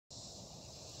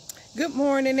Good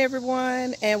morning,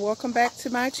 everyone, and welcome back to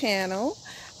my channel.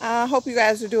 I hope you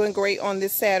guys are doing great on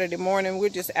this Saturday morning. We're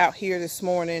just out here this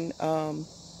morning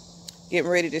getting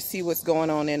ready to see what's going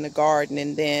on in the garden,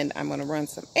 and then I'm going to run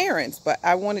some errands. But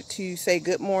I wanted to say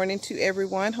good morning to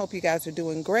everyone. Hope you guys are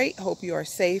doing great. Hope you are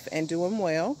safe and doing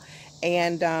well.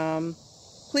 And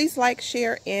please like,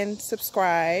 share, and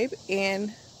subscribe,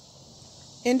 and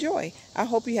enjoy. I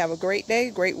hope you have a great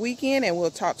day, great weekend, and we'll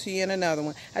talk to you in another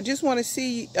one. I just want to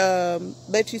see,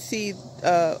 let you see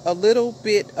a little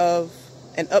bit of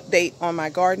an update on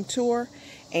my garden tour,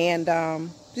 and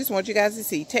just want you guys to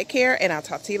see. Take care, and I'll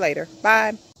talk to you later.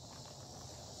 Bye.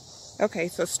 Okay,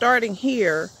 so starting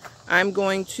here, I'm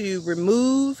going to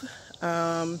remove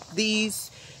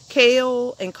these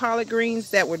kale and collard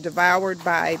greens that were devoured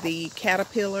by the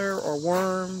caterpillar or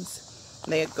worms.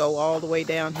 They go all the way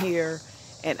down here.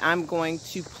 And I'm going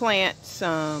to plant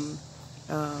some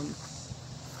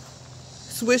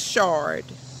Swiss chard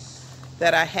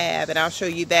that I have, and I'll show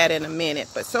you that in a minute.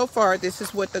 But so far, this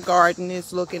is what the garden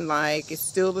is looking like. It's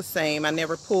still the same. I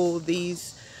never pulled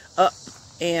these up,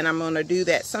 and I'm going to do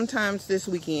that sometimes this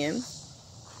weekend.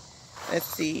 Let's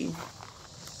see.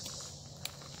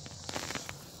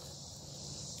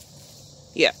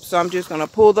 Yep, so I'm just going to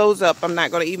pull those up. I'm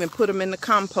not going to even put them in the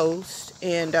compost,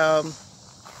 and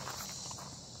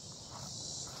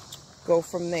go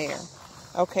from there.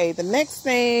 Okay, the next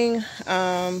thing,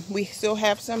 we still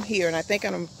have some here, and I think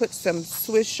I'm going to put some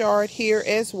Swiss chard here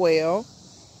as well.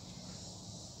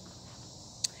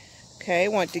 Okay, I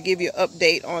want to give you an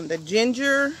update on the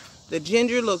ginger. The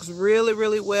ginger looks really,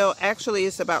 really well. Actually,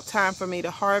 it's about time for me to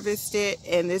harvest it,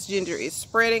 and this ginger is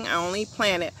spreading. I only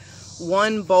planted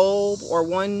one bulb, or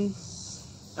one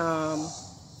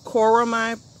corum,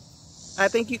 I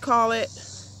think you call it.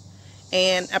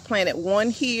 And I planted one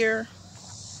here,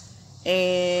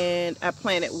 and I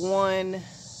planted one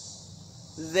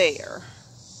there,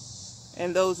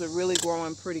 and those are really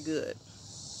growing pretty good.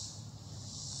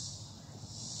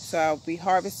 So I'll be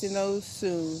harvesting those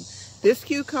soon. This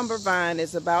cucumber vine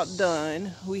is about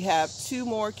done. We have 2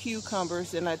 more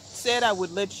cucumbers, and I said I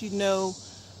would let you know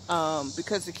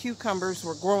because the cucumbers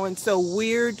were growing so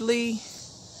weirdly,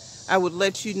 I would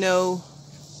let you know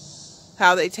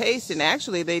how they taste, and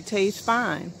actually they taste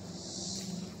fine.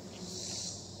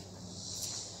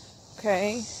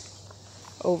 Okay,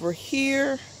 over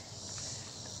here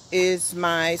is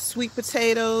my sweet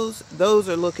potatoes. Those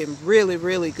are looking really,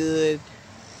 really good.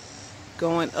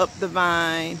 Going up the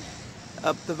vine,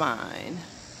 up the vine.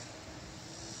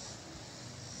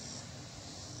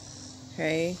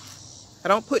 Okay, I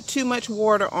don't put too much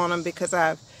water on them because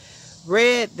I've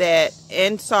read that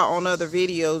and saw on other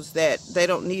videos that they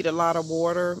don't need a lot of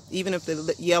water. Even if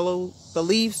the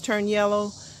leaves turn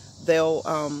yellow, they'll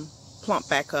plump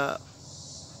back up.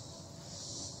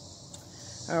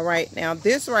 All right, now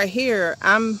this right here,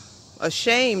 I'm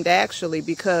ashamed actually,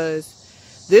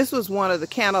 because this was one of the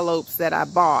cantaloupes that I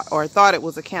bought, or thought it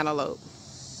was a cantaloupe.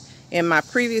 In my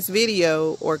previous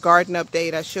video or garden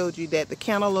update, I showed you that the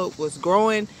cantaloupe was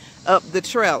growing up the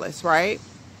trellis, right?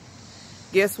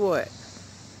 Guess what?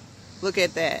 Look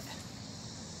at that.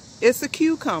 It's a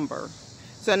cucumber.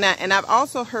 So now, and I've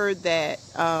also heard that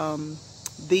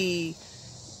the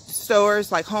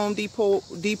stores like Home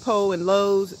Depot and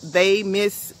Lowe's, they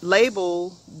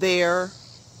mislabel their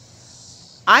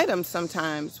items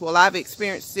sometimes. Well, I've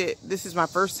experienced it. This is my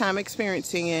first time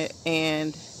experiencing it,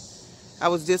 and I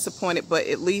was disappointed, but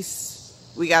at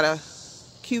least we got a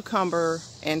cucumber,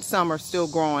 and some are still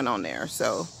growing on there,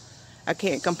 so I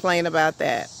can't complain about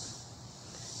that.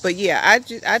 But yeah,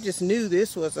 I just knew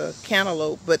this was a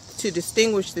cantaloupe, but to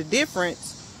distinguish the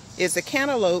difference is a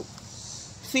cantaloupe.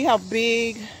 See how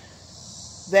big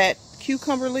that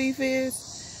cucumber leaf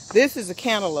is? This is a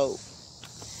cantaloupe,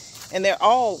 and they're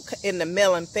all in the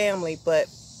melon family, but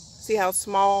see how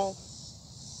small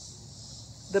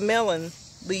the melon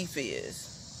leaf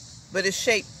is, but it's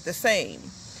shaped the same.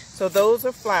 So those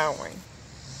are flowering,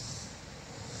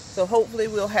 so hopefully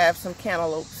we'll have some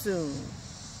cantaloupe soon.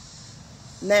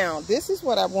 Now this is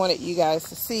what I wanted you guys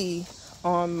to see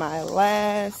on my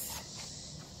last,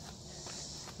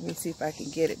 let me see if I can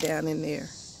get it down in there.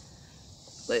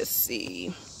 Let's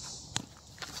see.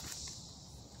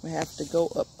 I have to go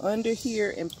up under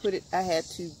here and put it, I had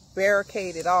to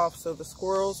barricade it off so the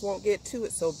squirrels won't get to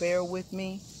it, so bear with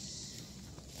me.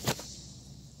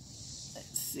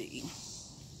 Let's see.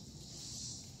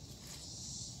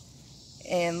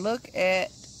 And look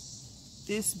at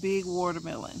this big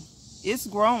watermelon. It's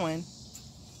growing.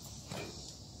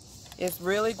 It's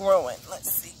really growing.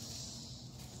 Let's see.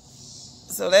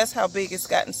 So that's how big it's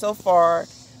gotten so far.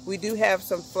 We do have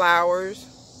some flowers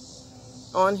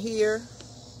on here.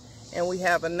 And we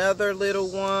have another little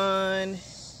one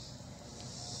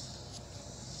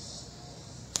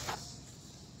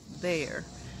there.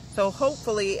 So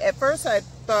hopefully, at first I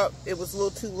thought it was a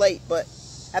little too late, but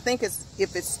I think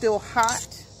if it's still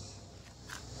hot,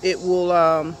 it will,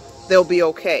 they'll be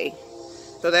okay.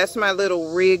 So that's my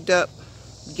little rigged up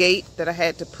gate that I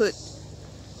had to put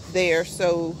there,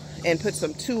 so, and put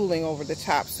some tooling over the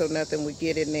top so nothing would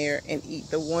get in there and eat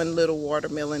the one little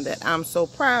watermelon that I'm so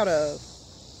proud of.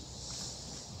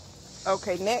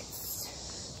 Okay,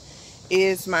 next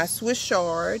is my Swiss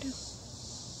chard.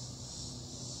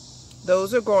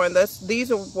 Those are growing.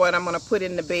 These are what I'm going to put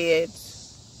in the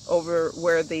beds over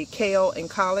where the kale and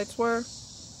collards were.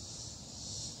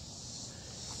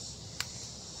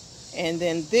 And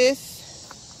then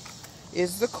this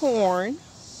is the corn.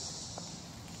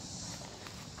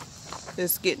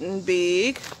 It's getting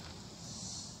big.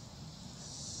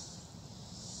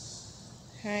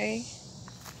 Okay.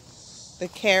 The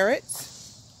carrots.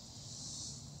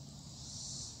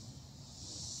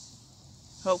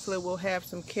 Hopefully we'll have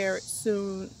some carrots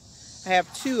soon. I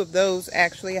have 2 of those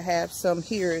actually. I have some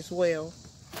here as well.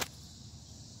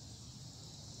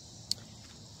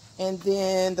 And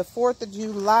then the 4th of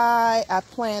July, I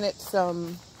planted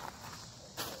some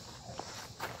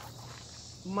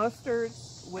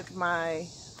mustards with my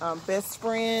best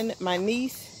friend, my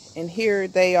niece. And here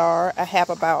they are. I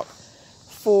have about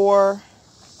 4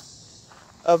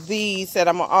 of these that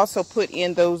I'm going to also put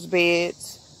in those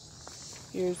beds.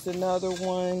 Here's another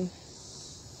one.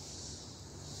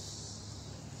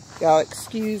 Y'all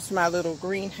excuse my little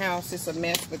greenhouse. It's a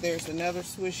mess, but there's another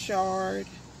Swiss chard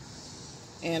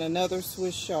and another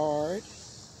Swiss chard.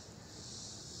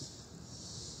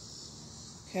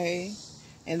 Okay.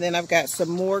 And then I've got some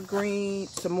more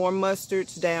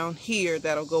mustards down here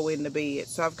that'll go in the bed.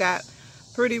 So I've got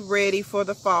pretty ready for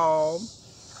the fall.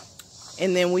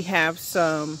 And then we have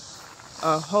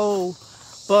a whole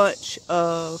bunch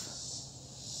of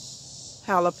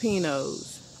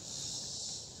jalapenos.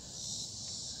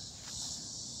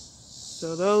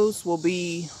 So those will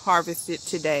be harvested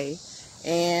today.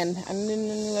 And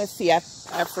let's see, I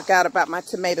forgot about my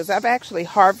tomatoes. I've actually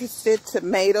harvested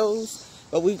tomatoes,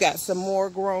 but we've got some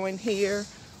more growing here.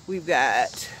 We've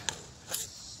got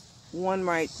one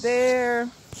right there,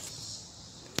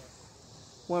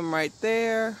 one right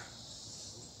there.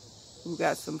 We've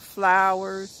got some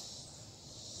flowers.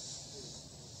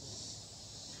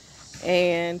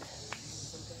 And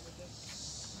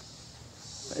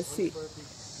let's see.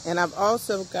 And I've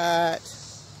also got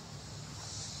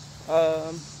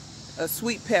a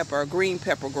sweet pepper, a green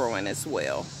pepper growing as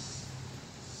well.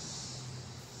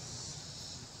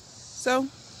 So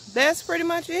that's pretty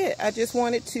much it. I just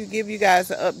wanted to give you guys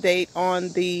an update on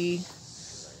the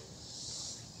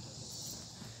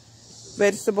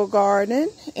vegetable garden,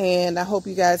 and I hope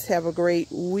you guys have a great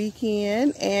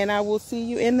weekend, and I will see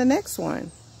you in the next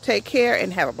one. Take care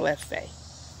and have a blessed day.